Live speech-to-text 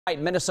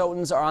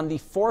Minnesotans are on the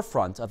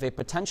forefront of a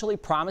potentially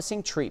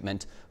promising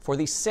treatment for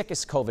the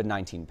sickest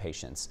COVID-19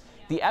 patients.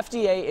 The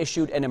FDA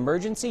issued an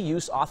emergency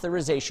use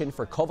authorization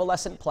for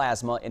convalescent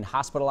plasma in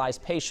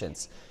hospitalized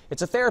patients.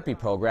 It's a therapy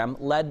program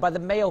led by the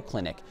Mayo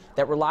Clinic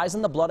that relies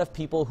on the blood of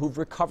people who've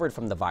recovered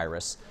from the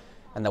virus.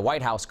 And the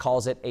White House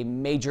calls it a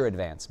major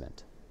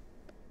advancement.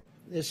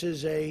 This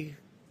is a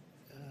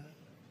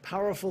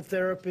powerful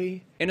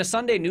therapy. In a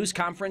Sunday news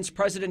conference,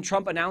 President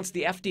Trump announced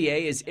the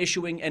FDA is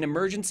issuing an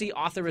emergency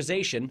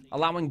authorization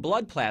allowing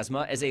blood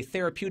plasma as a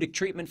therapeutic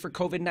treatment for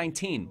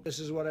COVID-19. This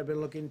is what I've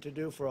been looking to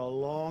do for a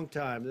long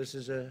time. This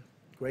is a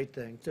great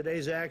thing.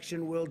 Today's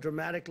action will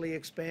dramatically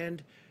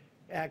expand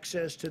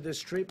access to this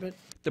treatment.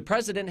 The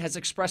president has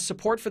expressed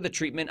support for the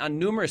treatment on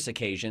numerous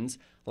occasions.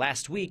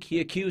 Last week,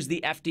 he accused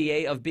the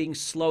FDA of being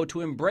slow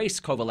to embrace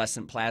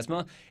convalescent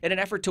plasma in an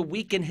effort to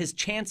weaken his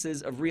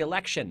chances of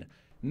re-election.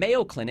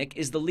 Mayo Clinic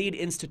is the lead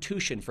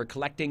institution for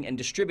collecting and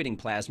distributing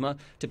plasma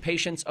to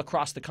patients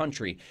across the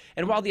country.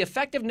 And while the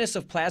effectiveness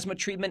of plasma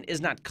treatment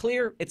is not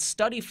clear, its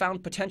study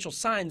found potential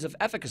signs of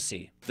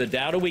efficacy. The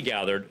data we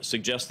gathered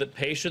suggests that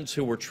patients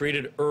who were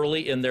treated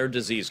early in their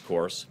disease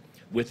course,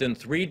 within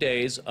 3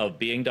 days of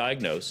being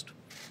diagnosed,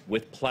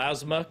 with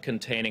plasma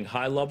containing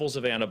high levels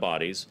of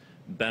antibodies,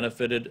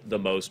 benefited the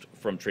most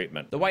from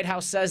treatment. The White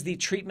House says the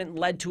treatment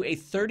led to a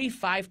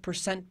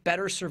 35%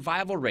 better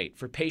survival rate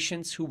for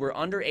patients who were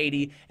under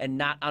 80 and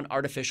not on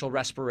artificial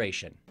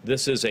respiration.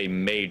 This is a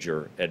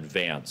major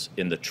advance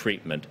in the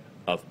treatment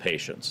of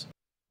patients.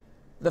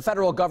 The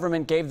federal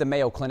government gave the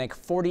Mayo Clinic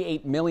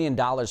 $48 million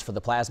for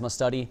the plasma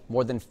study.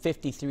 More than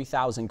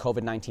 53,000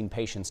 COVID-19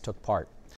 patients took part.